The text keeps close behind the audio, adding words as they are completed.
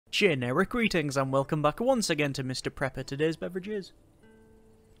Generic greetings and welcome back once again to Mr. Prepper. Today's beverage is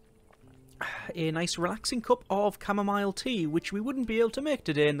a nice relaxing cup of chamomile tea, which we wouldn't be able to make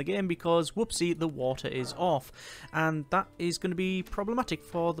today in the game because, whoopsie, the water is off. And that is going to be problematic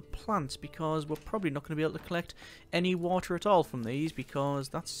for the plants because we're probably not going to be able to collect any water at all from these because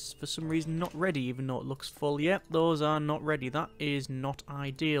that's for some reason not ready, even though it looks full. Yep, those are not ready. That is not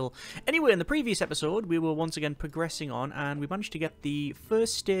ideal. Anyway, in the previous episode, we were once again progressing on and we managed to get the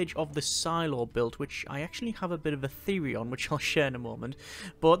first stage of the silo built, which I actually have a bit of a theory on, which I'll share in a moment.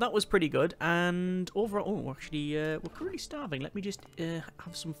 But that was pretty good. And overall, oh, actually, we're currently starving. Let me just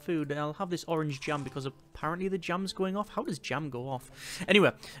have some food. I'll have this orange jam because apparently the jam's going off. How does jam go off?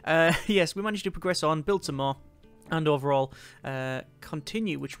 Anyway, yes, we managed to progress on, build some more, and overall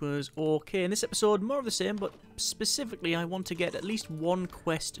continue, which was okay. In this episode, more of the same, but specifically I want to get at least one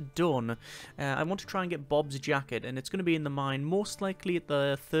quest done. I want to try and get Bob's jacket, and it's going to be in the mine, most likely at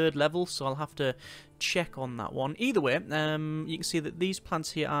the 3rd level, so I'll have to check on that one. Either way, you can see that these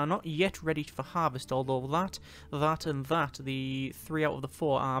plants here are not yet ready for harvest, although that, and that, the 3 out of the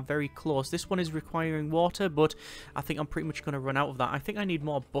 4 are very close. This one is requiring water, but I think I'm pretty much going to run out of that. I think I need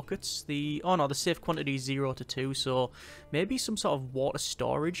more buckets. Oh no, the safe quantity is 0 to 2, so maybe some sort of water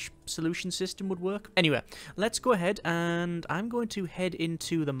storage solution system would work. Anyway, let's go ahead and I'm going to head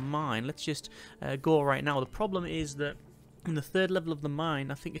into the mine. Let's just go right now. The problem is that in the 3rd level of the mine,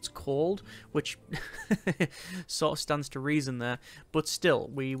 I think it's cold, which sort of stands to reason there. But still,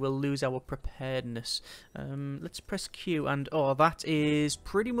 we will lose our preparedness. Let's press Q, and oh, that's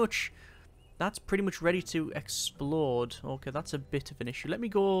pretty much ready to explode. Okay, that's a bit of an issue. Let me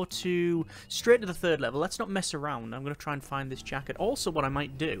go straight to the 3rd level. Let's not mess around. I'm going to try and find this jacket. Also, what I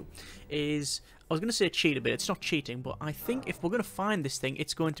might do is, I was going to say cheat a bit. It's not cheating, but I think if we're going to find this thing,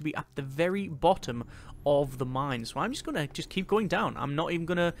 it's going to be at the very bottom of the mine. So I'm just going to keep going down. I'm not even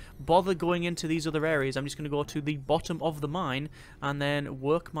going to bother going into these other areas. I'm just going to go to the bottom of the mine and then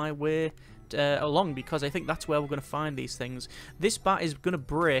work my way along, because I think that's where we're going to find these things. This bat is going to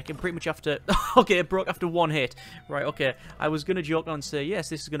break and pretty much after okay, it broke after 1 hit. Right, okay, I was going to joke on and say yes,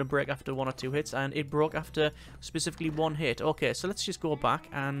 this is going to break after 1 or 2 hits, and it broke after specifically 1 hit. Okay, so let's just go back,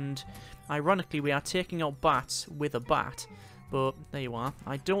 and ironically we are taking out bats with a bat. But there you are.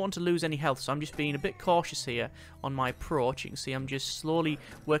 I don't want to lose any health, so I'm just being a bit cautious here on my approach. You can see I'm just slowly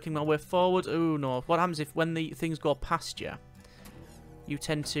working my way forward. Oh no, what happens if when the things go past you, you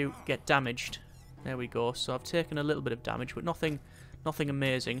tend to get damaged? There we go. So I've taken a little bit of damage, but nothing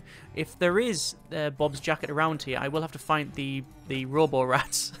amazing. If there is Bob's jacket around here, I will have to find the robo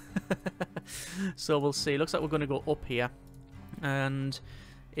rats. So we'll see. Looks like we're going to go up here, and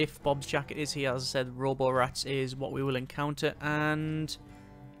if Bob's jacket is here, as I said, robo rats is what we will encounter. And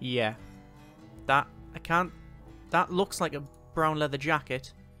yeah, that looks like a brown leather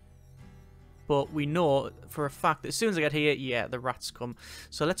jacket. But we know for a fact that as soon as I get here, yeah, the rats come.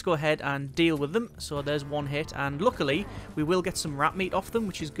 So let's go ahead and deal with them. So there's 1 hit, and luckily we will get some rat meat off them,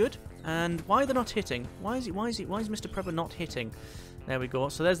 which is good. And why are they not hitting? Why is Mr. Prepper not hitting? There we go.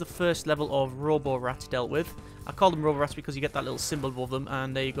 So there's the 1st level of robo rats dealt with. I call them robo rats because you get that little symbol above them,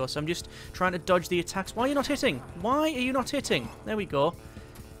 and there you go. So I'm just trying to dodge the attacks. Why are you not hitting? Why are you not hitting? There we go.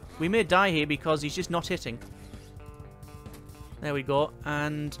 We may die here because he's just not hitting. There we go.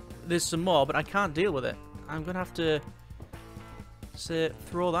 And there's some more, but I can't deal with it. I'm going to have to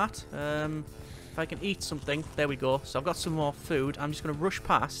throw that. If I can eat something. There we go. So I've got some more food. I'm just going to rush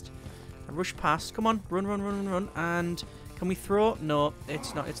past. Come on. Run. And can we throw? No,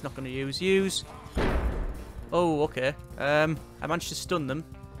 it's not going to use. Oh, okay. I managed to stun them.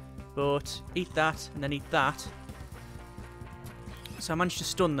 But eat that and then eat that. So I managed to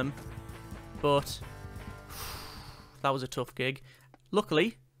stun them. But that was a tough gig.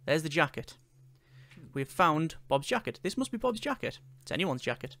 Luckily, there's the jacket. We've found Bob's jacket. This must be Bob's jacket. It's anyone's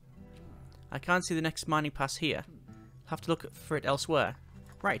jacket. I can't see the next mining pass here. I'll have to look for it elsewhere.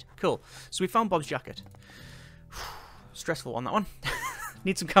 Right, cool. So we found Bob's jacket. Stressful on that one.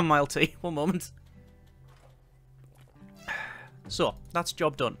 Need some chamomile tea. 1 moment. So, that's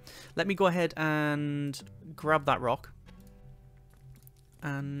job done. Let me go ahead and grab that rock.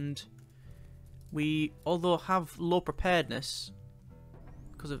 And we, although have low preparedness,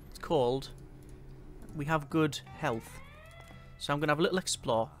 because it's cold, we have good health. So I'm going to have a little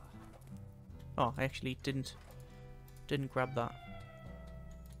explore. Oh, I actually didn't grab that.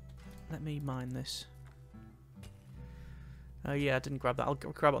 Let me mine this. Yeah, I didn't grab that. I'll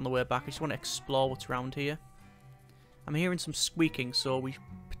grab it on the way back. I just want to explore what's around here. I'm hearing some squeaking, so we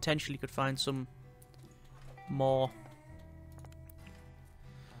potentially could find some more.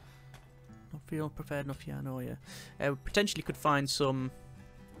 Not feel prepared enough, yeah, I know, yeah. We potentially could find some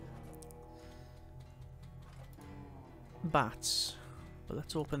bats. But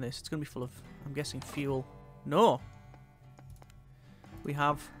let's open this. It's going to be full of, I'm guessing, fuel. No! We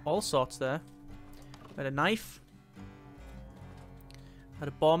have all sorts there. We had a knife. Had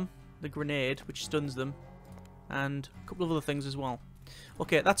a bomb. The grenade, which stuns them. And a couple of other things as well.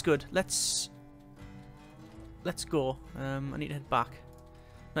 Okay, that's good. Let's go. I need to head back.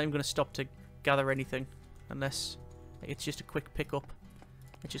 Not even going to stop to gather anything. Unless it's just a quick pickup.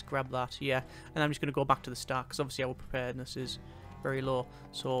 Let's just grab that. Yeah. And I'm just going to go back to the start. Because obviously our preparedness is very low.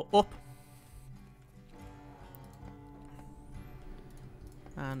 So, up.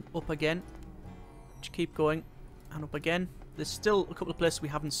 And up again. Just keep going. And up again. There's still a couple of places we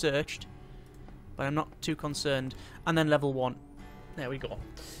haven't searched. But I'm not too concerned. And then level 1. There we go.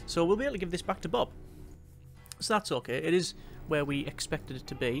 So we'll be able to give this back to Bob. So that's okay. It is where we expected it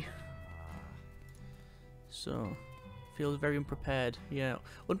to be. So, feels very unprepared. Yeah.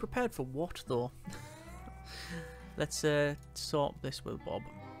 Unprepared for what, though? Let's sort this with Bob.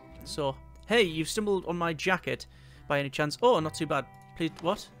 So, hey, you've stumbled on my jacket by any chance? Oh, not too bad. Please,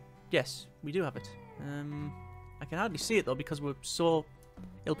 what? Yes, we do have it. I can hardly see it, though, because we're so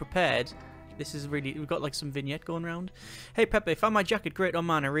ill-prepared. This is really... We've got, like, some vignette going around. Hey, Pepe, found my jacket. Great. Oh,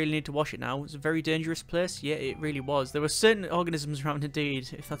 man, I really need to wash it now. It's a very dangerous place. Yeah, it really was. There were certain organisms around, indeed,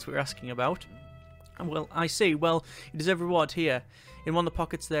 if that's what you're asking about. Well, I see. Well, you deserve a reward here. In one of the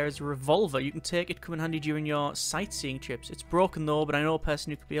pockets there is a revolver. You can take it, come in handy during your sightseeing trips. It's broken though, but I know a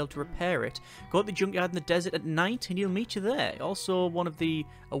person who could be able to repair it. Go to the junkyard in the desert at night and he'll meet you there. Also, one of the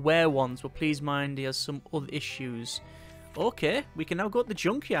aware ones, but please mind he has some other issues. Okay, we can now go to the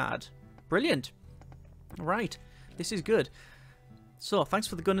junkyard. Brilliant. Right, this is good. So, thanks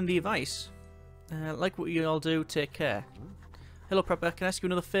for the gun and the advice. Like what you all do, take care. Hello, Prepper. Can I ask you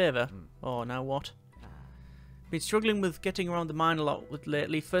another favour? Oh, now what? Been struggling with getting around the mine a lot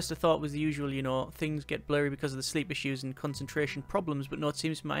lately. First I thought was the usual, you know, things get blurry because of the sleep issues and concentration problems, but no, it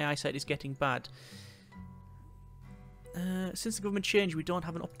seems my eyesight is getting bad. Since the government changed, we don't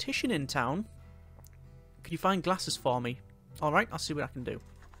have an optician in town. Could you find glasses for me? Alright, I'll see what I can do.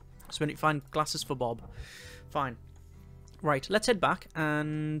 So we need to find glasses for Bob. Fine. Right, let's head back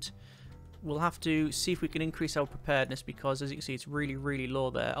and we'll have to see if we can increase our preparedness because, as you can see, it's really, really low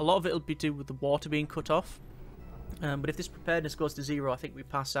there. A lot of it will be due with the water being cut off. But if this preparedness goes to 0, I think we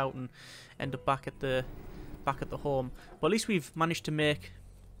pass out and end up back at the home. But at least we've managed to make...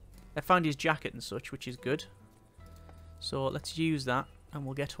 I found his jacket and such, which is good. So let's use that and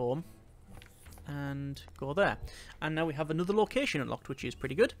we'll get home and go there. And now we have another location unlocked, which is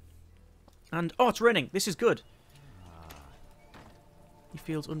pretty good. And, oh, it's raining. This is good. He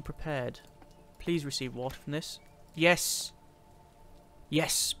feels unprepared. Please receive water from this. Yes.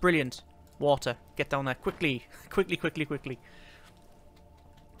 Yes, brilliant. Water. Get down there quickly. Quickly, quickly, quickly.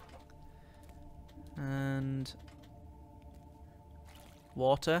 And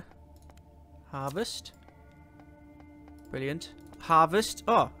water. Harvest. Brilliant. Harvest.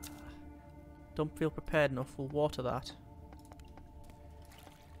 Oh. Don't feel prepared enough. We'll water that.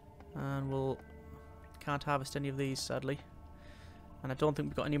 And we'll... Can't harvest any of these, sadly. And I don't think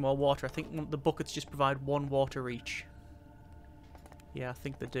we've got any more water. I think the buckets just provide 1 water each. Yeah, I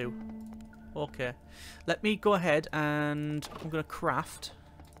think they do. Okay. Let me go ahead and I'm going to craft.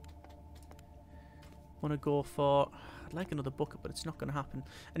 I want to go for... I'd like another bucket, but it's not going to happen.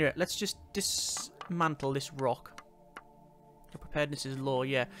 Anyway, let's just dismantle this rock. The preparedness is low,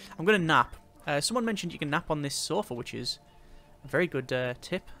 yeah. I'm going to nap. Someone mentioned you can nap on this sofa, which is a very good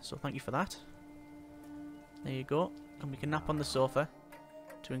tip, so thank you for that. There you go. And we can nap on the sofa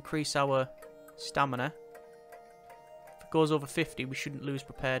to increase our stamina. If it goes over 50, we shouldn't lose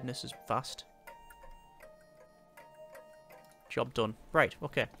preparedness as fast. Job done. Right,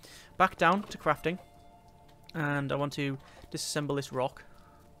 okay. Back down to crafting. And I want to disassemble this rock.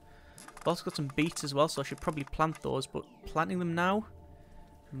 I've also got some beets as well, so I should probably plant those, but planting them now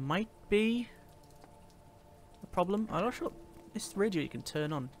might be a problem. I'm not sure. This radio you can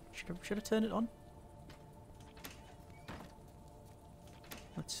turn on. Should I turn it on?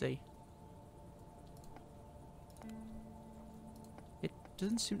 Let's see. It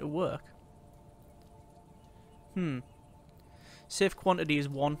doesn't seem to work. Safe quantity is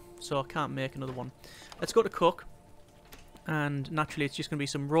 1, so I can't make another one. Let's go to cook. And naturally it's just going to be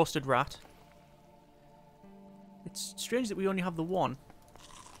some roasted rat. It's strange that we only have the 1.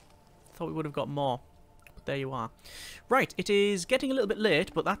 Thought we would have got more. But there you are. Right, it is getting a little bit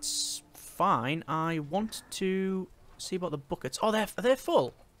late, but that's fine. I want to see about the buckets. Oh, they're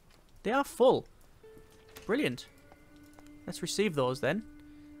full. They are full. Brilliant. Let's receive those then.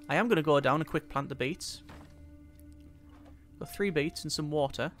 I am going to go down and quick plant the beets. Got 3 beets and some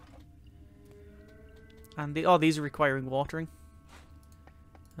water. And oh, these are requiring watering.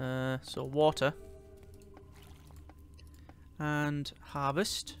 So water. And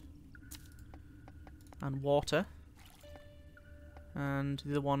harvest. And water. And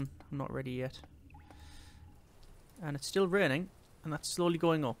the other one, I'm not ready yet. And it's still raining, and that's slowly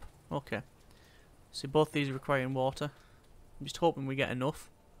going up. Okay. So both these are requiring water. I'm just hoping we get enough.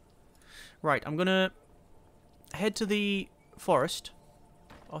 Right, I'm gonna head to the forest.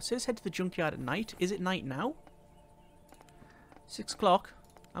 Oh, it says head to the junkyard at night. Is it night now? 6 o'clock.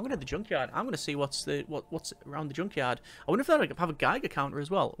 I'm gonna head to the junkyard. I'm gonna see what's around the junkyard. I wonder if they'll have a Geiger counter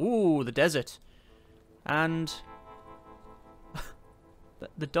as well. Ooh, the desert. And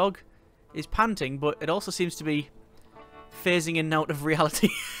the dog is panting, but it also seems to be phasing in and out of reality.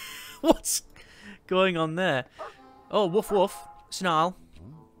 What's going on there? Oh, woof woof, snarl.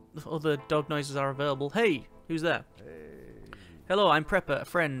 Other dog noises are available. Hey, who's there? Hey. Hello, I'm Prepper, a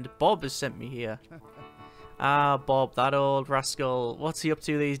friend. Bob has sent me here. Ah, Bob, that old rascal. What's he up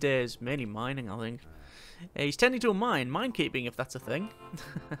to these days? Mainly mining, I think. He's tending to a mine keeping, if that's a thing.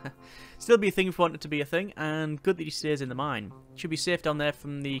 Still be a thing if you want it to be a thing, and good that he stays in the mine. Should be safe down there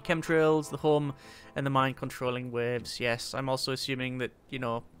from the chemtrails, the hum, and the mine controlling waves. Yes, I'm also assuming that, you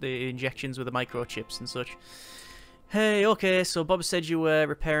know, the injections with the microchips and such. Hey, okay, so Bob said you were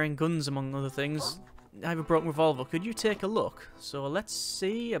repairing guns, among other things. I have a broken revolver. Could you take a look? So let's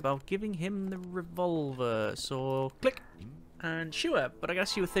see about giving him the revolver. So, click. And sure, but I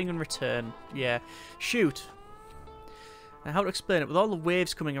guess you a thing in return. Yeah, shoot. Now, how to explain it? With all the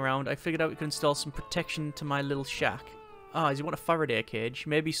waves coming around, I figured out we could install some protection to my little shack. Ah, does he want a Faraday cage?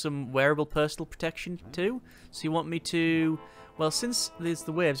 Maybe some wearable personal protection too? So you want me to... Well, since there's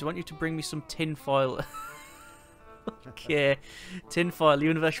the waves, I want you to bring me some tin foil. Okay, tin foil,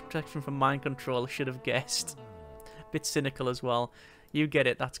 universal protection from mind control, I should have guessed. Bit cynical as well. You get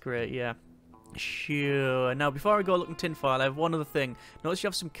it, that's great, yeah. Sure. Now, before I go looking tinfoil, I have one other thing. Notice you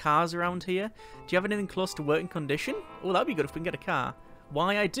have some cars around here. Do you have anything close to working condition? Oh, that'd be good if we can get a car.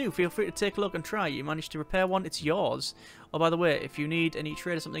 Why, I do. Feel free to take a look and try. You managed to repair one, it's yours. Oh, by the way, if you need any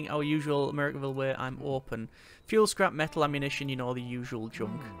trade or something, our usual Americanville way, I'm open. Fuel, scrap, metal, ammunition, you know, the usual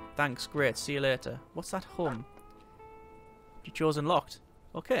junk. Thanks, great. See you later. What's that hum? You chose unlocked.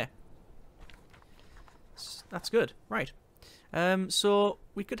 Okay. That's good. Right. So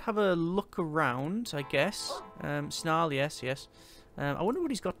we could have a look around, I guess. Snarl, yes. I wonder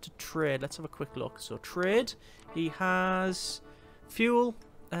what he's got to trade. Let's have a quick look. So trade. He has fuel.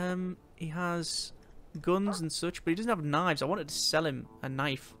 He has guns and such, but he doesn't have knives. I wanted to sell him a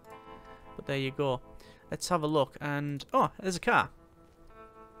knife, but there you go. Let's have a look. And oh, there's a car.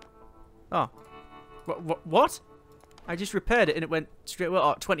 Oh, what? I just repaired it and it went straight. Well,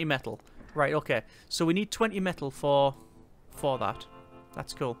 oh, 20 metal. Right. Okay. So we need 20 metal for that.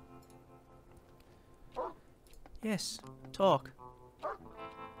 That's cool. Yes. Talk.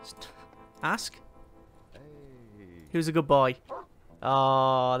 Ask. Hey. Who's a good boy?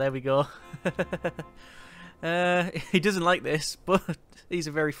 Oh, there we go. He doesn't like this, but he's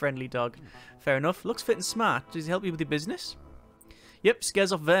a very friendly dog. Fair enough. Looks fit and smart. Does he help you with your business? Yep,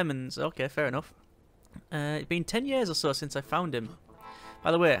 scares off vermins. Okay, fair enough. It's been 10 years or so since I found him.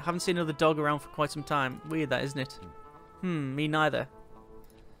 By the way, I haven't seen another dog around for quite some time. Weird that, isn't it? Me neither.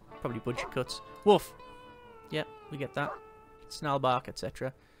 Probably budget cuts. Woof. Yep, we get that. Snarl bark,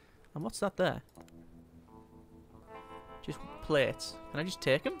 etc. And what's that there? Just plates. Can I just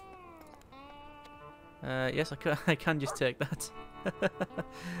take them? Yes, I can just take that.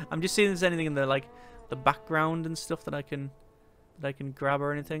 I'm just seeing if there's anything in the the background and stuff that I can grab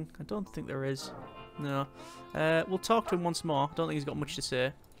or anything. I don't think there is. No. We'll talk to him once more. I don't think he's got much to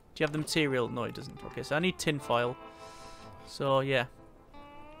say. Do you have the material? No, he doesn't. Okay, so I need tin foil. So, yeah.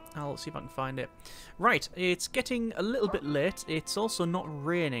 I'll see if I can find it. Right, it's getting a little bit late. It's also not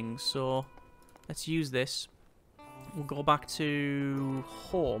raining, so let's use this. We'll go back to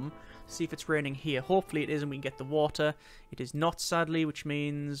home, see if it's raining here. Hopefully it is and we can get the water. It is not, sadly, which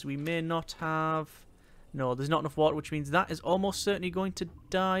means we may not have... No, there's not enough water, which means that is almost certainly going to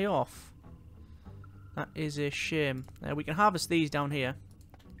die off. That is a shame. We can harvest these down here.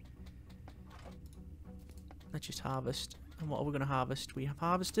 Let's just harvest. And what are we going to harvest? We have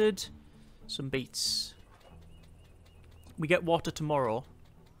harvested some beets. We get water tomorrow.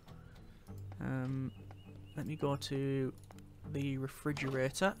 Let me go to the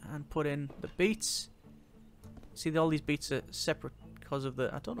refrigerator and put in the beets. See, all these beets are separate because of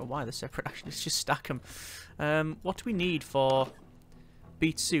the... I don't know why they're separate, actually. Let's just stack them. What do we need for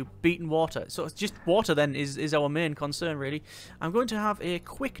beet soup? Beet and water. So it's just water, then, is our main concern, really. I'm going to have a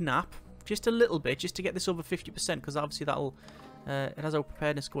quick nap. Just a little bit, just to get this over 50%, because obviously that'll... it has our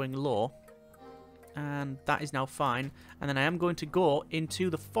preparedness going low. And that is now fine. And then I am going to go into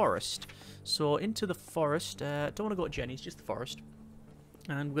the forest. So into the forest. Don't want to go to Jenny's, just the forest.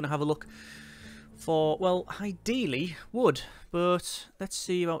 And we're going to have a look for, well, ideally wood. But let's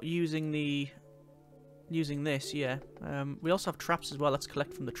see about using this, yeah. We also have traps as well. Let's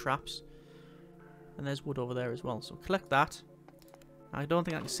collect from the traps. And there's wood over there as well. So collect that. I don't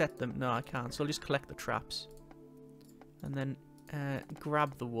think I can set them. No, I can't. So I'll just collect the traps. And then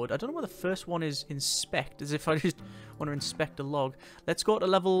grab the wood. I don't know where the first one is. Inspect, as if I just want to inspect a log. Let's go to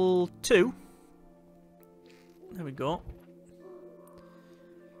level 2. There we go.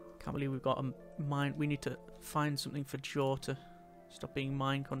 Can't believe we've got a mine. We need to find something for Joe to stop being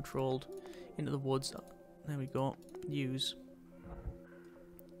mind controlled into the woods. There we go. Use.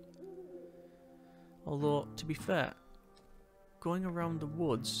 Although, to be fair, going around the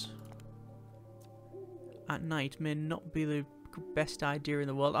woods at night may not be the best idea in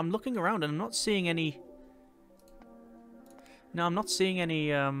the world. I'm looking around and I'm not seeing any... No, I'm not seeing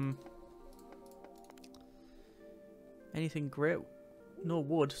any, anything great. No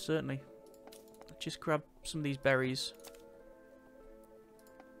wood, certainly. Just grab some of these berries.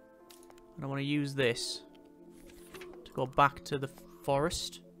 And I want to use this to go back to the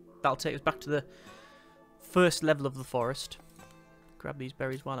forest. That'll take us back to the first level of the forest. Grab these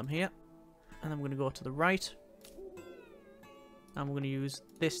berries while I'm here. And I'm going to go to the right. And we're going to use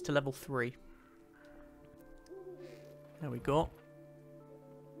this to level 3. There we go.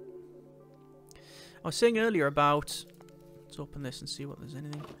 I was saying earlier about... Let's open this and see what there's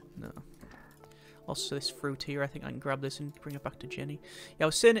anything. No. Also this fruit here, I think I can grab this and bring it back to Jenny. Yeah, I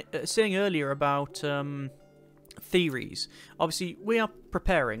was saying earlier about theories. Obviously, we are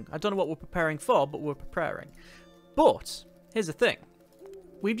preparing. I don't know what we're preparing for, but we're preparing. But, here's the thing.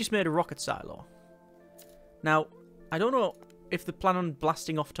 We've just made a rocket silo. Now, I don't know if they plan on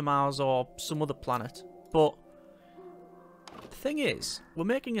blasting off to Mars or some other planet, but the thing is, we're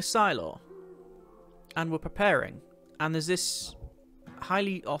making a silo, and we're preparing, and there's this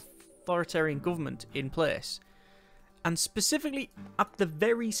highly authoritarian government in place, and specifically at the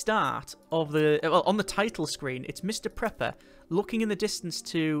very start of the, well, on the title screen, it's Mr. Prepper looking in the distance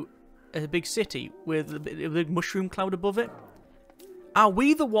to a big city with a big mushroom cloud above it. Are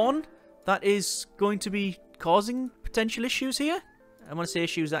we the one that is going to be causing potential issues here? I want to say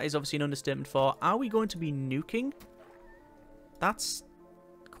issues, that is obviously an understatement for. Are we going to be nuking? That's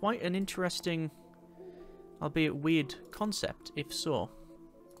quite an interesting, albeit weird, concept, if so.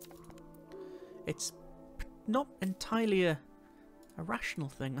 It's not entirely a rational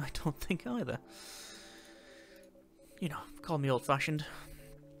thing, I don't think, either. You know, call me old-fashioned.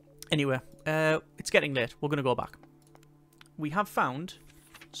 Anyway, it's getting late. We're going to go back. We have found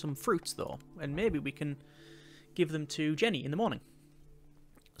some fruits, though, and maybe we can give them to Jenny in the morning.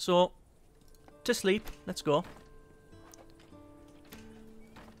 So, to sleep. Let's go.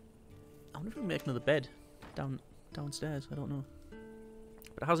 I wonder if we can make another bed downstairs. I don't know.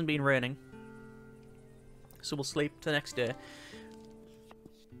 But it hasn't been raining. So we'll sleep the next day.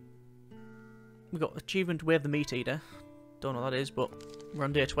 We got achievement Wave the Meat Eater. Don't know what that is, but we're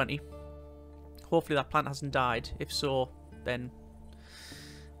on day 20. Hopefully that plant hasn't died. If so, then,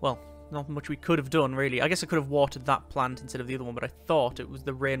 well, not much we could have done, really. I guess I could have watered that plant instead of the other one, but I thought it was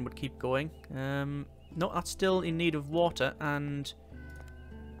the rain would keep going. No, that's still in need of water, and...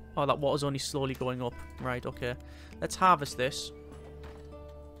 Oh, that water's only slowly going up. Right, okay. Let's harvest this.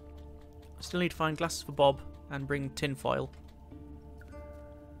 I still need to find glasses for Bob and bring tin foil.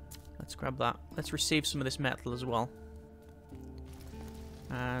 Let's grab that. Let's receive some of this metal as well.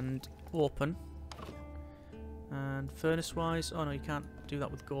 And open. And furnace-wise... Oh, no, you can't do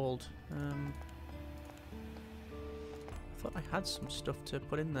that with gold. I thought I had some stuff to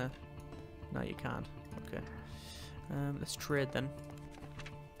put in there. No, you can't. Okay. Let's trade then.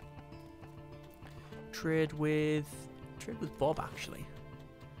 Trade with Bob, actually.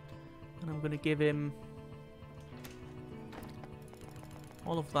 And I'm going to give him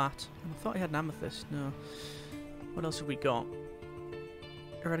all of that. And I thought he had an amethyst. No. What else have we got?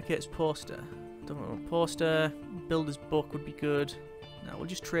 Eradicator's poster. Don't know. Poster. Builder's book would be good. No, we'll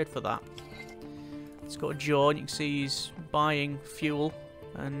just trade for that. Let's go to Joe, and you can see he's buying fuel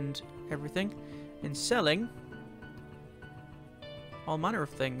and everything. And selling all manner of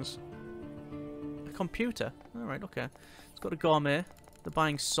things. A computer. Alright, okay. Let's go to Gourmet. They're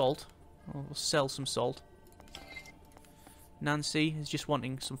buying salt. We'll sell some salt. Nancy is just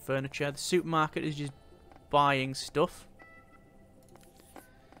wanting some furniture. The supermarket is just buying stuff.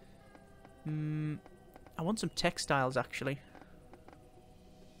 I want some textiles, actually.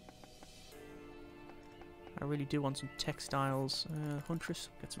 I really do want some textiles. Huntress,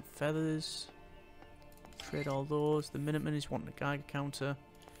 get some feathers. Trade all those. The Minuteman is wanting a Geiger counter.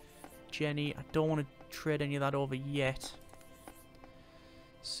 Jenny, I don't want to trade any of that over yet.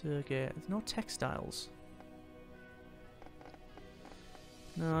 Sergey, there's no textiles.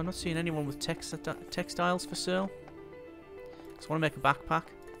 No, I'm not seeing anyone with textiles for sale. Just want to make a backpack.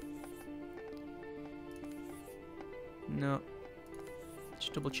 No.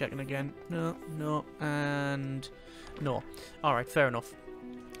 Just double checking again. No, no, and no. Alright, fair enough.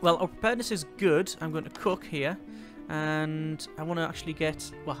 Well, our preparedness is good. I'm going to cook here. And I want to actually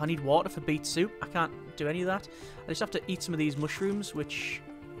get... Well, I need water for beet soup. I can't do any of that. I just have to eat some of these mushrooms, which...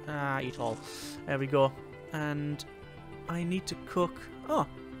 eat all. There we go. And I need to cook... Oh,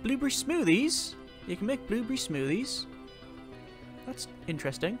 blueberry smoothies. You can make blueberry smoothies. That's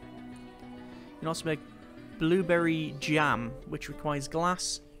interesting. You can also make blueberry jam, which requires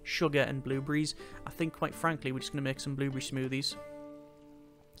glass, sugar, and blueberries. I think, quite frankly, we're just going to make some blueberry smoothies.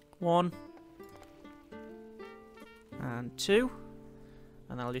 1. And 2.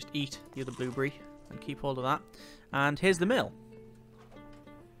 And then I'll just eat the other blueberry and keep hold of that. And here's the mill.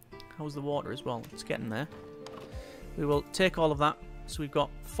 How's the water as well? It's getting there. We will take all of that. So we've got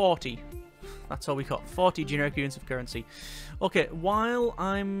 40. That's all we got. 40 generic units of currency. Okay, while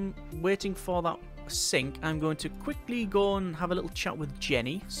I'm waiting for that sink, I'm going to quickly go and have a little chat with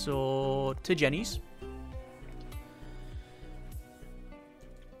Jenny. So, to Jenny's.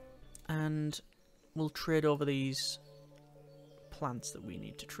 And we'll trade over these plants that we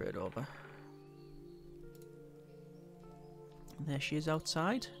need to trade over. And there she is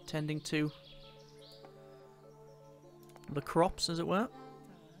outside, tending to the crops, as it were.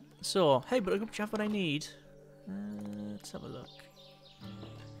 So, hey, but I have what I need. Let's have a look.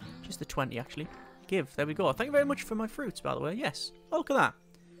 Just the 20, actually. Give. There we go. Thank you very much for my fruits, by the way. Yes. Oh, look at that.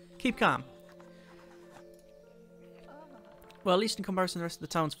 Keep calm. Well, at least in comparison to the rest of the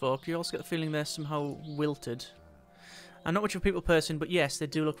townsfolk, you also get the feeling they're somehow wilted. I'm not much of a people person, but yes, they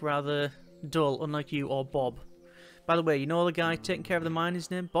do look rather dull, unlike you or Bob. By the way, you know the guy taking care of the mine,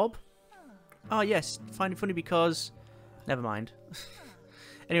 his name Bob? Oh, yes. Find it funny because... Never mind.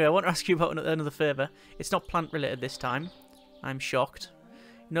 Anyway, I want to ask you about another favour. It's not plant-related this time. I'm shocked.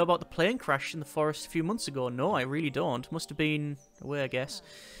 You know about the plane crash in the forest a few months ago? No, I really don't. Must have been away, I guess.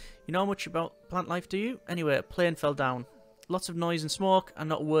 You know much about plant life, do you? Anyway, a plane fell down. Lots of noise and smoke, and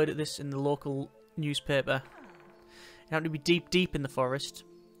not a word of this in the local newspaper. It happened to be deep, deep in the forest.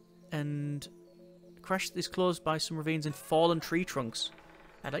 And the crash is closed by some ravines and fallen tree trunks.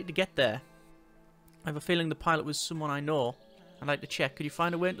 I'd like to get there. I have a feeling the pilot was someone I know. I'd like to check. Could you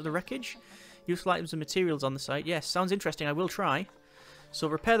find a way into the wreckage? Useful items and materials on the site. Yes, sounds interesting. I will try. So,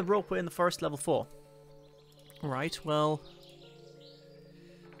 repair the ropeway in the forest level 4. Right, well...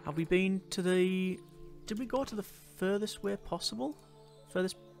 Have we been to the... Did we go to the furthest way possible?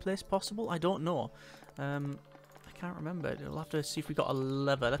 Furthest place possible? I don't know. I can't remember. We'll have to see if we got a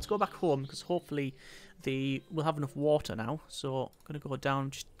lever. Let's go back home, because hopefully we'll have enough water now. So, I'm going to go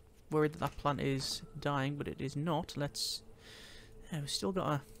down. Just worried that that plant is dying, but it is not. Let's... Yeah, we've still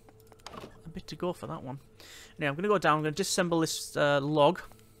got a bit to go for that one. Now, I'm going to go down. I'm going to disassemble this log.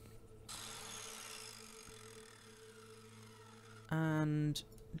 And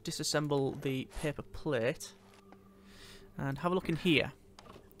disassemble the paper plate. And have a look in here.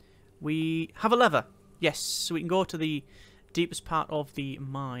 We have a lever. Yes, so we can go to the deepest part of the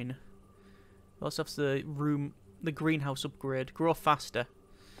mine. We also have the greenhouse upgrade. Grow faster.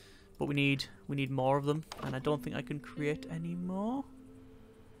 But we need more of them, and I don't think I can create any more.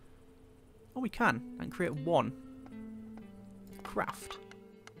 Oh, we can. I can create 1. Craft.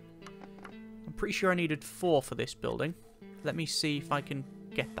 I'm pretty sure I needed 4 for this building. Let me see if I can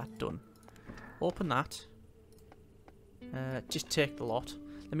get that done. Open that. Just take the lot.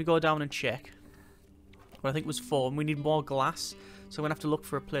 Let me go down and check. Well, I think it was 4, and we need more glass, so I'm going to have to look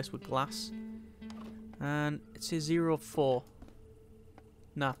for a place with glass. And it says 0 of 4.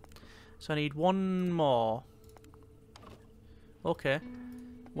 Nah. So I need 1 more. Okay.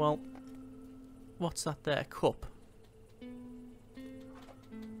 Well, what's that there? Cup.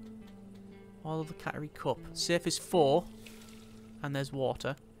 All of the category cup. Safe is 4. And there's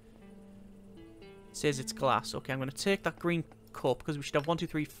water. It says it's glass. Okay, I'm going to take that green cup because we should have 1, 2,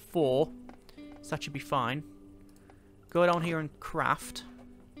 3, 4. So that should be fine. Go down here and craft.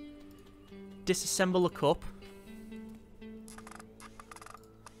 Disassemble the cup.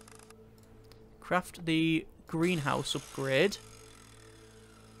 Craft the greenhouse upgrade.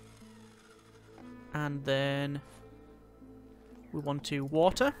 And then we want to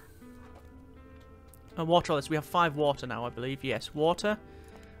water. And water all this. We have 5 water now, I believe. Yes, water,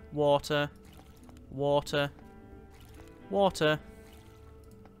 water, water, water,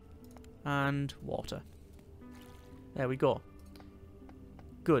 and water. There we go.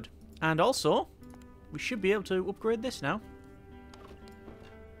 Good. And also, we should be able to upgrade this now.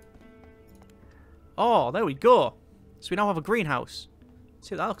 Oh, there we go. So we now have a greenhouse. Let's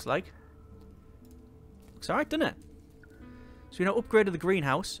see what that looks like. Looks alright, doesn't it? So we now upgraded the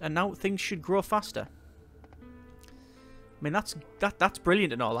greenhouse, and now things should grow faster. I mean, that's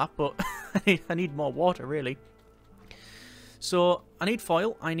brilliant and all that, but I need more water, really. So I need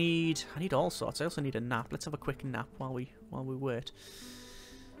foil. I need all sorts. I also need a nap. Let's have a quick nap while we wait.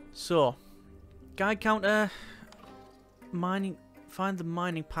 So, guide counter, mining. Find the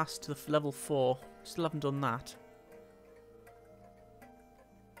mining pass to the level 4. Still haven't done that.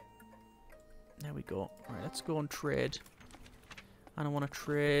 There we go. Right, let's go and trade. And I want to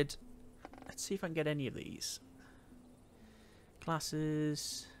trade. Let's see if I can get any of these.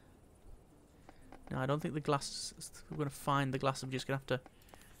 Glasses. No, I don't think the glass. We're going to find the glass. I'm just going to have to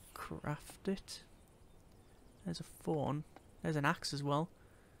craft it. There's a phone. There's an axe as well.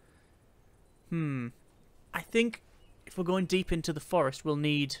 I think if we're going deep into the forest, we'll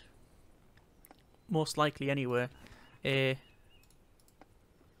need, most likely anyway, a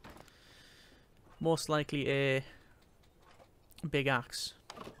big axe.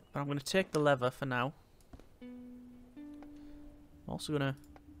 But I'm going to take the lever for now. I'm also going to...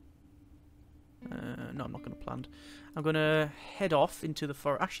 no, I'm not going to plant. I'm going to head off into the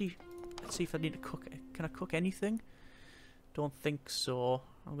forest. Actually, let's see if I need to cook it. Can I cook anything? Don't think so.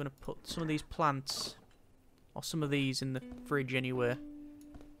 I'm going to put some of these plants, or some of these, in the fridge anyway. I'm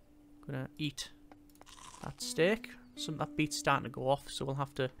going to eat that steak. That beet's starting to go off, so we'll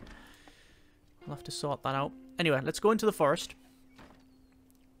have to sort that out. Anyway, let's go into the forest.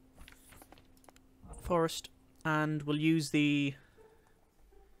 And we'll use this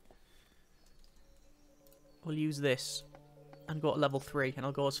and go to level 3, and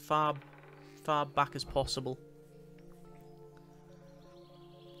I'll go as far back as possible.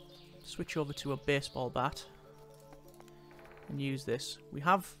 Switch over to a baseball bat and use this. We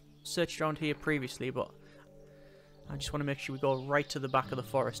have searched around here previously, but I just want to make sure we go right to the back of the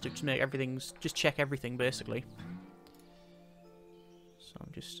forest to just make just check everything basically. So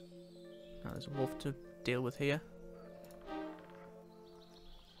I'm just... Now there's a wolf to deal with here.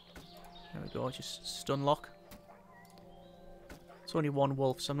 There we go, just stun lock. It's only one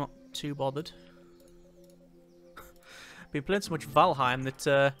wolf, so I'm not too bothered. Been playing so much Valheim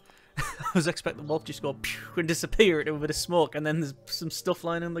that I was expecting the wolf just go pew and disappear into a bit of smoke, and then there's some stuff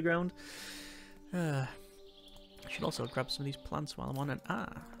lying on the ground. I should also grab some of these plants while I'm on it.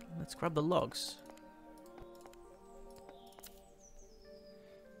 Let's grab the logs.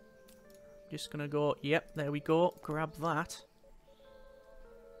 Just gonna go, yep, there we go, grab that.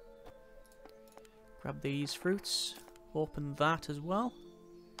 Grab these fruits, open that as well.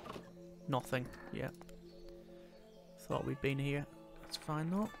 Nothing, yep. Thought we'd been here. That's fine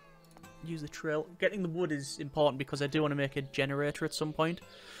though. Use the trail. Getting the wood is important because I do want to make a generator at some point.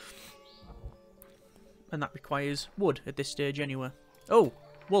 And that requires wood at this stage anyway. Oh!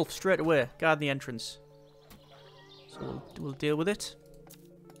 Wolf, straight away. Guard the entrance. So we'll deal with it.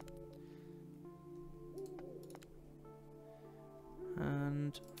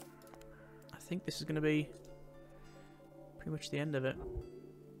 And I think this is going to be pretty much the end of it.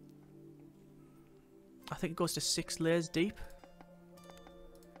 I think it goes to 6 layers deep.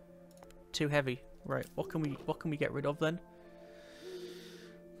 Too heavy. Right, what can we get rid of then?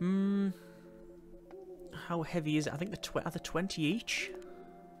 How heavy is it? I think are the 20 each?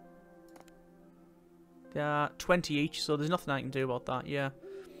 They are 20 each, so there's nothing I can do about that, yeah. I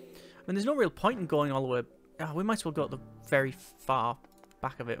mean, there's no real point in going all the way... we might as well go to the very far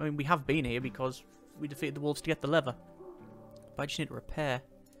back of it. I mean, we have been here because we defeated the wolves to get the lever. But I just need to repair.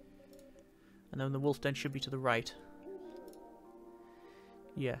 And then the wolf den should be to the right.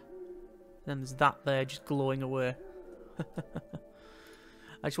 Yeah. Then there's that there just glowing away.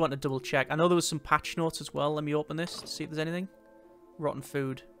 I just want to double check. I know there was some patch notes as well. Let me open this to see if there's anything. Rotten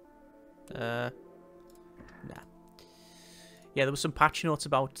food. Nah. Yeah, there was some patch notes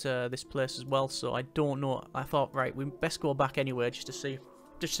about this place as well, so I don't know. I thought, right, we best go back anyway just to see,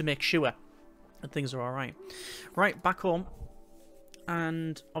 just to make sure that things are alright. Right, back home.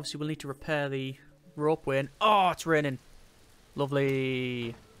 And obviously we'll need to repair the ropeway. And oh, it's raining.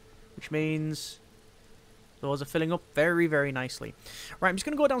 Lovely. Which means those are filling up very, very nicely. Right, I'm just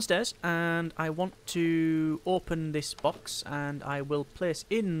going to go downstairs and I want to open this box, and I will place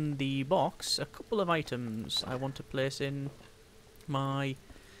in the box a couple of items. I want to place in my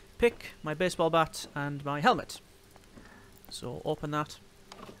pick, my baseball bat, and my helmet. So open that.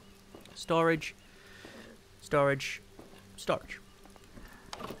 Storage. Storage. Storage.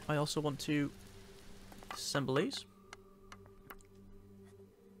 I also want to assemble these.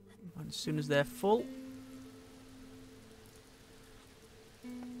 As soon as they're full,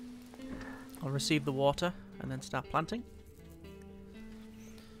 I'll receive the water and then start planting.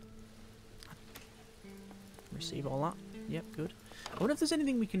 Receive all that. Yep, good. I wonder if there's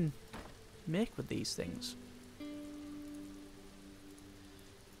anything we can make with these things.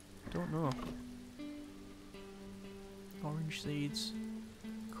 Don't know. Orange seeds.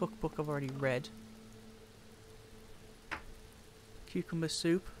 Cookbook I've already read. Cucumber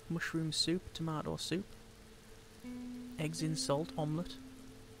soup, mushroom soup, tomato soup. Eggs in salt, omelette.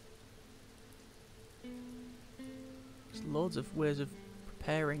 There's loads of ways of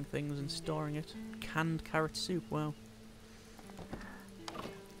preparing things and storing it. Canned carrot soup, wow.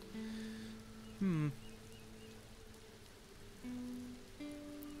 I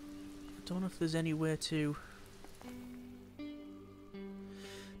don't know if there's any way to...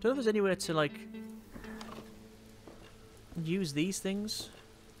 Don't know if there's any way to, like, use these things.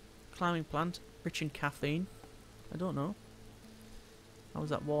 Climbing plant, rich in caffeine. I don't know. How's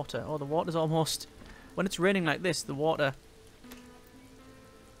that water? Oh, the water's almost... When it's raining like this, the water...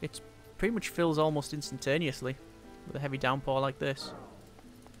 It pretty much fills almost instantaneously with a heavy downpour like this.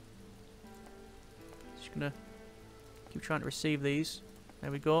 Just gonna keep trying to receive these.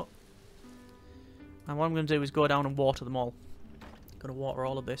 There we go. And what I'm gonna do is go down and water them all. Gotta water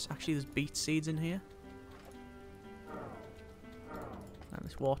all of this. Actually, there's beet seeds in here. And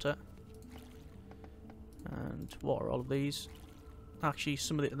this water. And water all of these. Actually,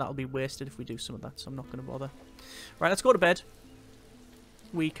 some of that'll be wasted if we do some of that, so I'm not going to bother. Right, let's go to bed.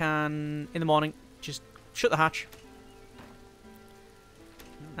 We can, in the morning, just shut the hatch.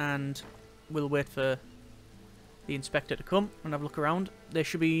 And we'll wait for the inspector to come and have a look around. There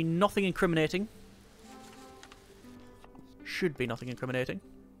should be nothing incriminating. Should be nothing incriminating.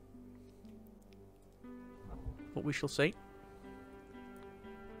 But we shall see.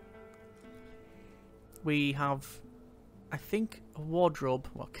 We have... I think a wardrobe,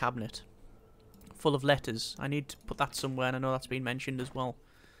 or cabinet, full of letters. I need to put that somewhere, and I know that's been mentioned as well.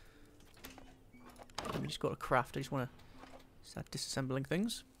 Let me just go to craft. I just want to start disassembling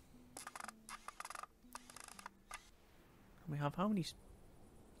things. We have how many?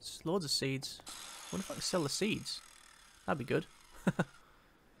 Loads of seeds. I wonder if I can sell the seeds. That'd be good.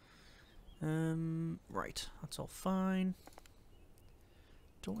 Right, that's all fine.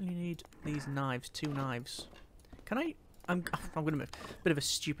 Don't really need these knives. 2 knives. Can I? I'm going to make a bit of a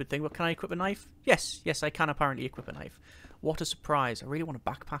stupid thing, but can I equip a knife? Yes, I can apparently equip a knife. What a surprise. I really want a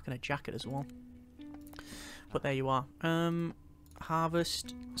backpack and a jacket as well. But there you are.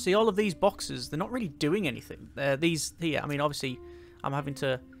 Harvest. See, all of these boxes, they're not really doing anything. These here, I mean, obviously, I'm having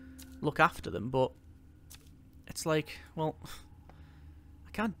to look after them, but it's like, well,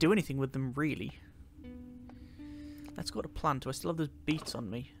 I can't do anything with them, really. Let's go to plant. Do I still have those beets on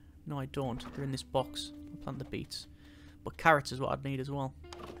me? No, I don't. They're in this box. I'll plant the beets. But carrots is what I'd need as well.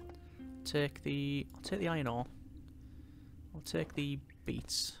 I'll take the iron ore. I'll take the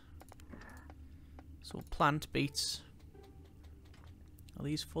beets. So we'll plant beets. Are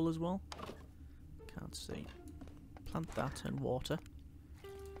these full as well? Can't see. Plant that and water.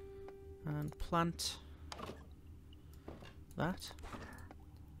 And plant that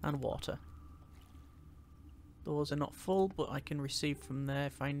and water. Those are not full, but I can receive from there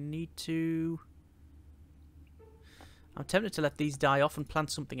if I need to. I'm tempted to let these die off and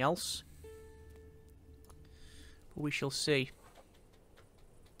plant something else. But we shall see.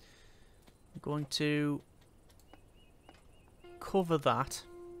 I'm going to cover that.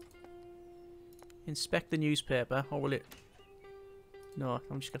 Inspect the newspaper, or will it... No,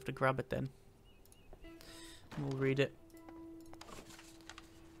 I'm just going to have to grab it then. And we'll read it.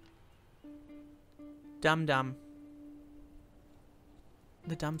 Damn.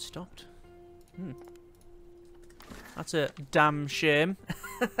 The dam stopped. That's a damn shame.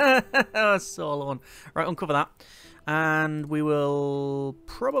 So long. Right, uncover that. And we will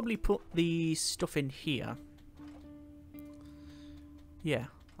probably put the stuff in here. Yeah,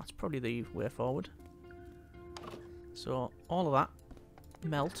 that's probably the way forward. So, all of that.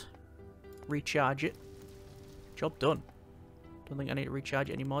 Melt. Recharge it. Job done. Don't think I need to recharge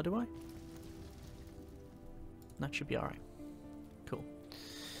it anymore, do I? That should be alright. Cool.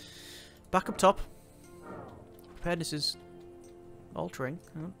 Back up top. Preparedness is altering.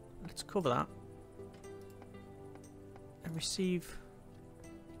 Let's cover that. And receive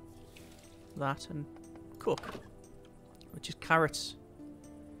that and cook. Which is carrots.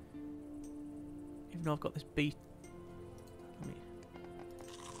 Even though I've got this beet.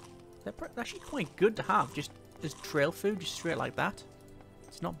 They're actually quite good to have. Just as trail food, just straight like that.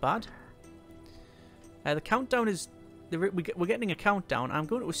 It's not bad. The countdown is we're getting a countdown. I'm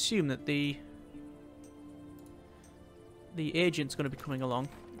going to assume that the agent's going to be coming along.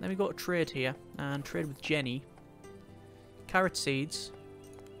 Let me go to trade here and trade with Jenny. Carrot seeds.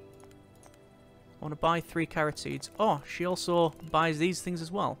 I want to buy 3 carrot seeds. Oh, she also buys these things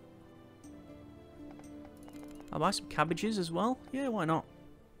as well. I'll buy some cabbages as well. Yeah, why not?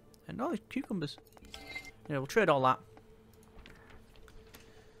 And oh, cucumbers. Yeah, we'll trade all that.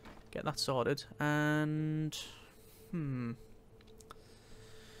 Get that sorted. And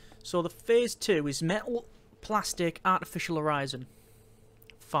so the phase 2 is metal, plastic, artificial horizon.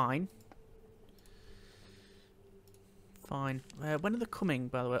 Fine. Fine. When are they coming,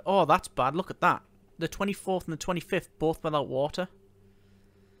 by the way? Oh, that's bad. Look at that. The 24th and the 25th, both without water.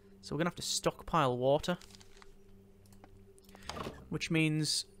 So we're going to have to stockpile water. Which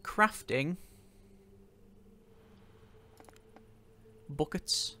means crafting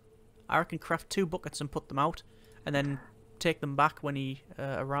buckets. I reckon craft 2 buckets and put them out. And then take them back when he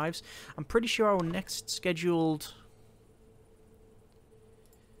arrives. I'm pretty sure our next scheduled...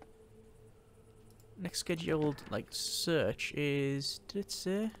 like, search is... Did it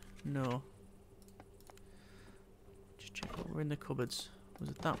say? No. Just check what were in the cupboards. Was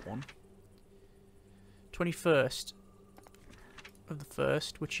it that one? 21st of the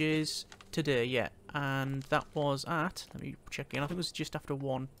 1st, which is today, yeah. And that was at... Let me check again. I think it was just after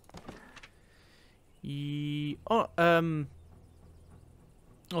 1.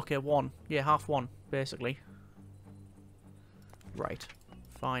 Okay, 1. Yeah, half 1, basically. Right.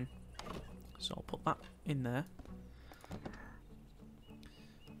 Fine. So I'll put that in there.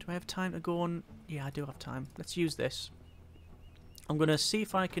 Do I have time to go on? Yeah, I do have time. Let's use this. I'm going to see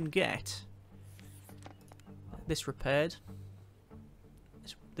if I can get this repaired.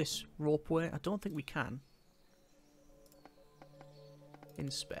 This ropeway. I don't think we can.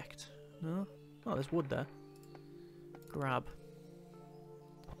 Inspect. No? Oh, there's wood there. Grab.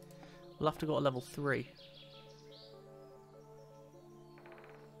 We'll have to go to level 3.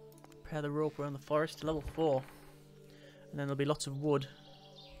 Repair the ropeway on the forest to level 4. And then there'll be lots of wood.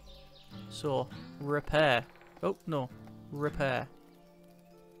 So, repair. Oh, no. Repair.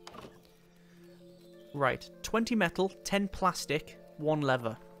 Right. 20 metal, 10 plastic, 1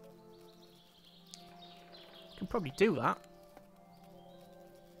 leather. Can probably do that.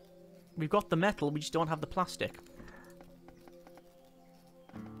 We've got the metal, we just don't have the plastic.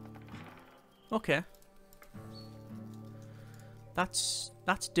 Okay. That's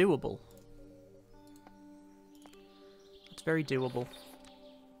doable. It's very doable.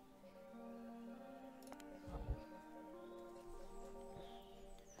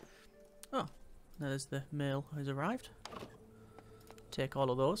 Oh, there's the mail has arrived. Take all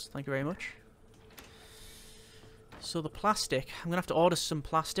of those, thank you very much. So the plastic, I'm gonna have to order some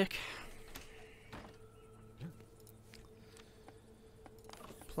plastic.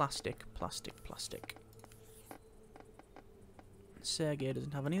 Plastic. Sergei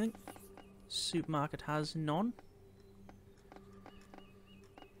doesn't have anything. Supermarket has none.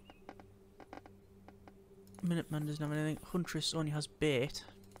 Minuteman doesn't have anything. Huntress only has bait.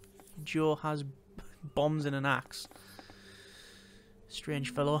 Joe has bombs and an axe.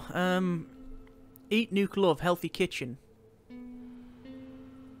 Strange fellow. Eat, nuke, love, healthy kitchen.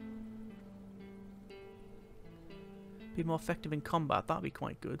 Be more effective in combat. That'd be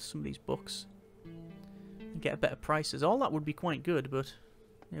quite good. Some of these books. And get better prices. All that would be quite good, but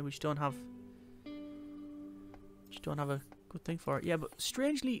yeah, we just don't have a good thing for it. Yeah, but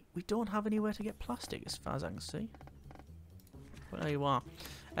strangely, we don't have anywhere to get plastic as far as I can see. But there you are.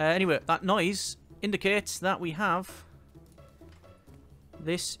 Anyway, that noise indicates that we have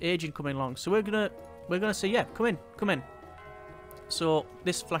this agent coming along. So we're gonna say, yeah, come in. So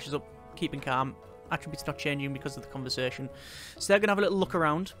this flashes up, keeping calm. Attributes not changing because of the conversation. So they're going to have a little look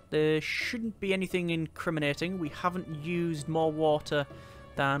around. There shouldn't be anything incriminating. We haven't used more water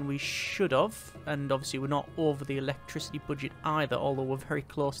than we should have. And obviously we're not over the electricity budget either, although we're very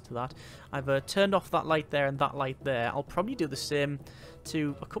close to that. I've turned off that light there and that light there. I'll probably do the same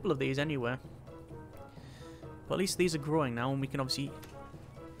to a couple of these anyway. But at least these are growing now and we can obviously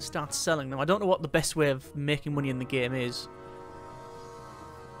start selling them. I don't know what the best way of making money in the game is.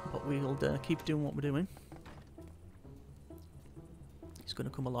 But we'll keep doing what we're doing. He's going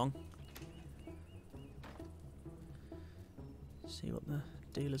to come along. See what the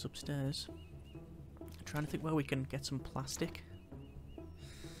deal is upstairs. I'm trying to think where we can get some plastic.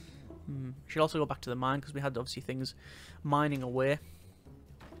 Should also go back to the mine because we had obviously things mining away.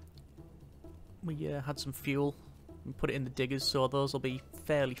 We had some fuel and put it in the diggers, so those will be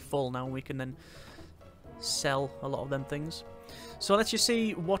fairly full now and we can then sell a lot of them things. So let's just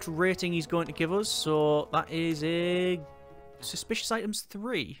see what rating he's going to give us. So that is a suspicious items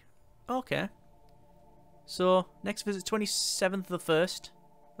 3. Okay. So next visit 27th of the 1st,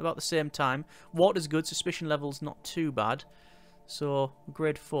 about the same time. Water's good, suspicion level's not too bad. So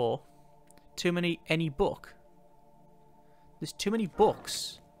grade 4. Too many any book. There's too many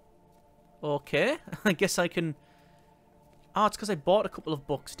books. Okay, I guess I can... Oh, it's because I bought a couple of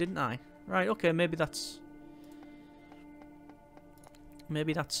books, didn't I? Right, okay, maybe that's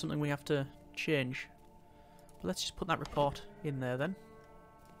something we have to change. But let's just put that report in there then.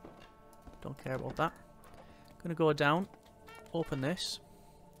 Don't care about that. Gonna go down, open this.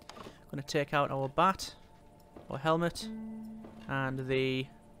 Gonna take out our bat, our helmet, and the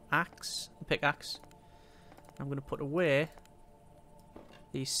axe, the pickaxe. I'm gonna put away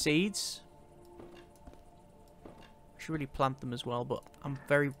these seeds. I should really plant them as well, but I'm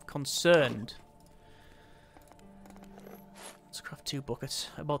very concerned. Let's craft 2 buckets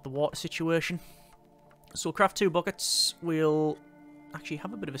about the water situation. So we'll craft 2 buckets. We'll actually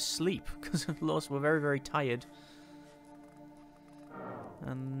have a bit of a sleep because we're very, very tired.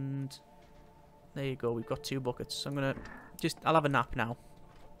 And there you go. We've got 2 buckets. So I'm gonna I'll have a nap now.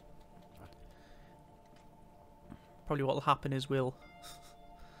 Probably what will happen is we'll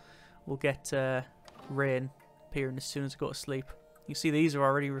get rain appearing as soon as I go to sleep. You see these are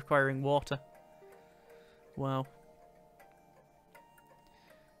already requiring water. Wow.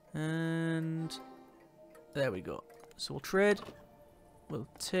 And there we go. So we'll trade. We'll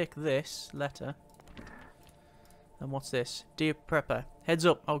take this letter. And what's this? Dear Prepper, heads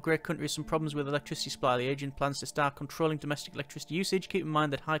up, our great country has some problems with electricity supply. The agent plans to start controlling domestic electricity usage. Keep in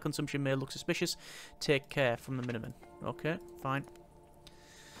mind that high consumption may look suspicious. Take care from the Miniman. Okay, fine.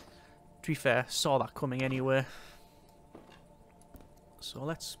 To be fair, saw that coming anyway. So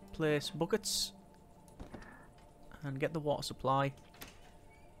let's place buckets and get the water supply.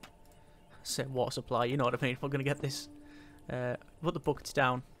 I say water supply, you know what I mean. We're going to get this. Put the buckets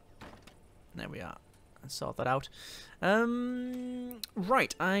down. There we are. And sort that out.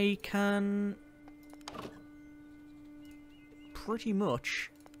 Right, I can pretty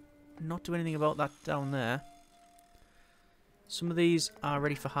much not do anything about that down there. Some of these are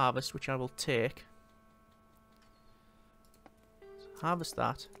ready for harvest, which I will take. So harvest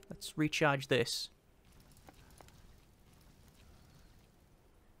that. Let's recharge this.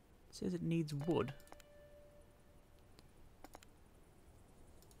 It says it needs wood.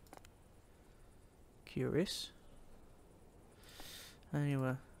 Curious.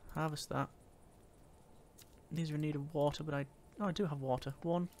 Anyway, harvest that. These are in need of water, but I do have water.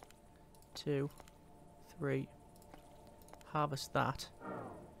 1, 2, 3. Harvest that.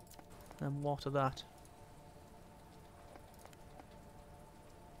 Then water that.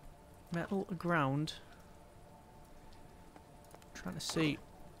 Metal ground. Trying to see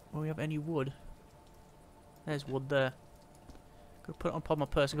where we have any wood. There's wood there. Could put it on top of my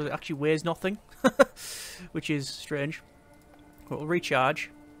person because it actually weighs nothing, which is strange. But we'll recharge.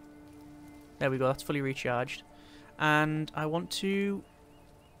 There we go. That's fully recharged, and I want to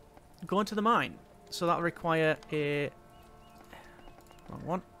go into the mine. So that'll require a wrong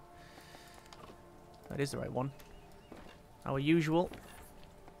one. That is the right one. Our usual.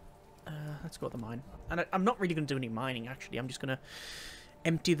 Let's go to the mine. And I'm not really going to do any mining actually. I'm just going to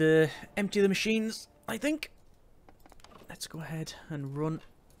empty the machines, I think. Let's go ahead and run.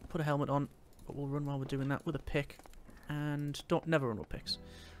 Put a helmet on, but we'll run while we're doing that with a pick. And never run with picks.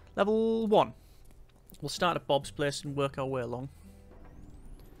 Level 1. We'll start at Bob's place and work our way along.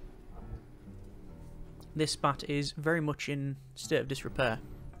 This bat is very much in state of disrepair.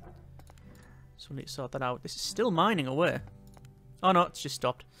 So we need to sort that out. This is still mining away. Oh no, it's just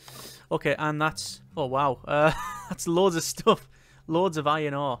stopped. Okay, and that's... Oh wow. That's loads of stuff. Loads of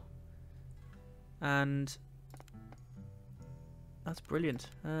iron ore. And... That's brilliant.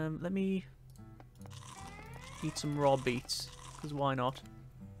 Let me eat some raw beets, because why not?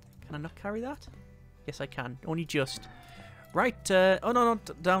 Can I not carry that? Yes, I can. Only just. Right. Oh no,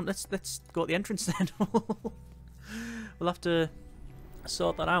 down. Let's go at the entrance then. We'll have to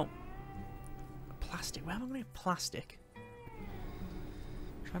sort that out. Plastic. Where am I going to get plastic?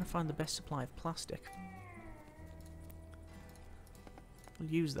 Trying to find the best supply of plastic. We'll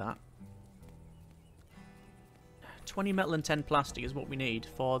use that. 20 metal and 10 plastic is what we need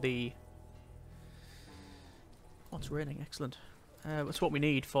for the... Oh, it's raining. Excellent. That's what we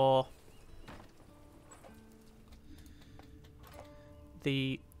need for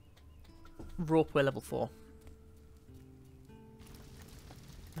the ropeway level 4.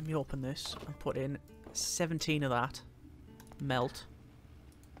 Let me open this and put in 17 of that. Melt.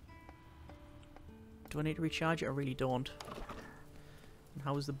 Do I need to recharge it? I really don't. And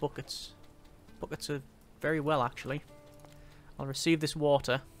how is the buckets? Buckets are very well, actually. I'll receive this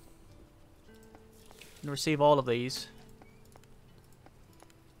water. And receive all of these.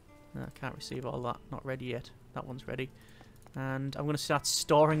 No, I can't receive all that. Not ready yet. That one's ready. And I'm going to start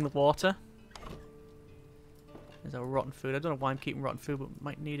storing the water. There's our rotten food. I don't know why I'm keeping rotten food, but we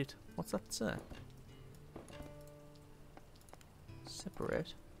might need it. What's that, sir?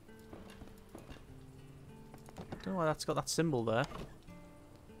 Separate. I don't know why that's got that symbol there.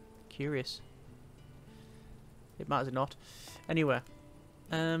 Curious. It matters or not. Anyway.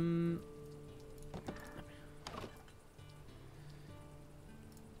 I'm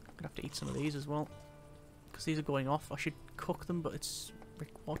gonna have to eat some of these as well. Because these are going off. I should cook them, but it's...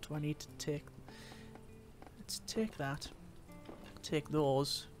 What do I need to take? Let's take that. Take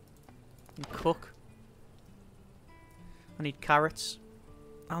those. And cook. I need carrots.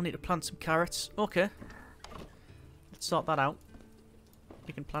 I'll need to plant some carrots. Okay. Let's sort that out.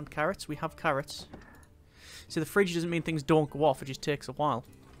 We can plant carrots. We have carrots. See, the fridge doesn't mean things don't go off. It just takes a while.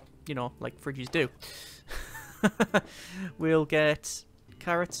 You know, like fridges do. We'll get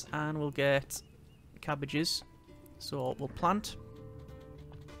carrots and we'll get cabbages. So we'll plant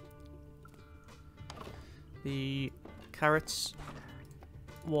the carrots,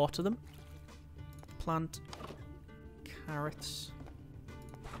 water them, plant carrots.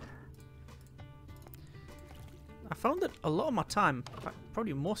 I found that a lot of my time, in fact,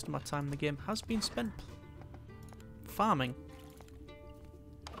 probably most of my time in the game, has been spent farming.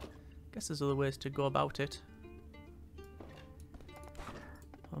 Guess there's other ways to go about it.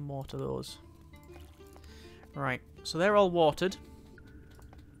 And water those. Right, so they're all watered.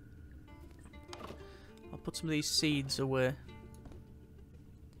 I'll put some of these seeds away.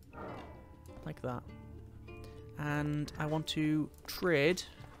 Like that. And I want to trade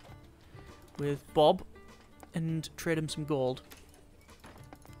with Bob and trade him some gold.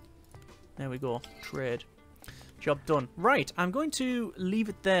 There we go. Trade. Job done. Right, I'm going to leave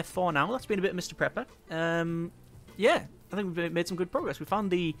it there for now. That's been a bit of Mr. Prepper. Yeah, I think we've made some good progress. We found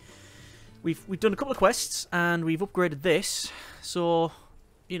the... We've done a couple of quests, and we've upgraded this. So,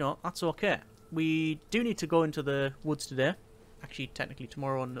 you know, that's okay. We do need to go into the woods today. Actually, technically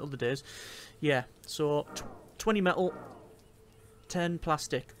tomorrow and other days. Yeah, so 20 metal, 10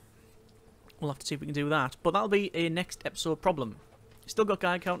 plastic. We'll have to see if we can do that. But that'll be a next episode problem. Still got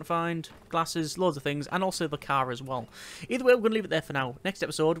guide count to find, glasses, loads of things, and also the car as well. Either way, we're going to leave it there for now. Next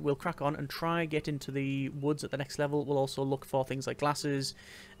episode, we'll crack on and try get into the woods at the next level. We'll also look for things like glasses,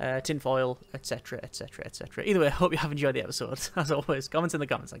 tinfoil, etc, etc, etc. Either way, I hope you have enjoyed the episode. As always, comments in the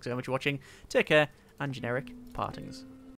comments. Thanks so much for watching. Take care, and generic partings.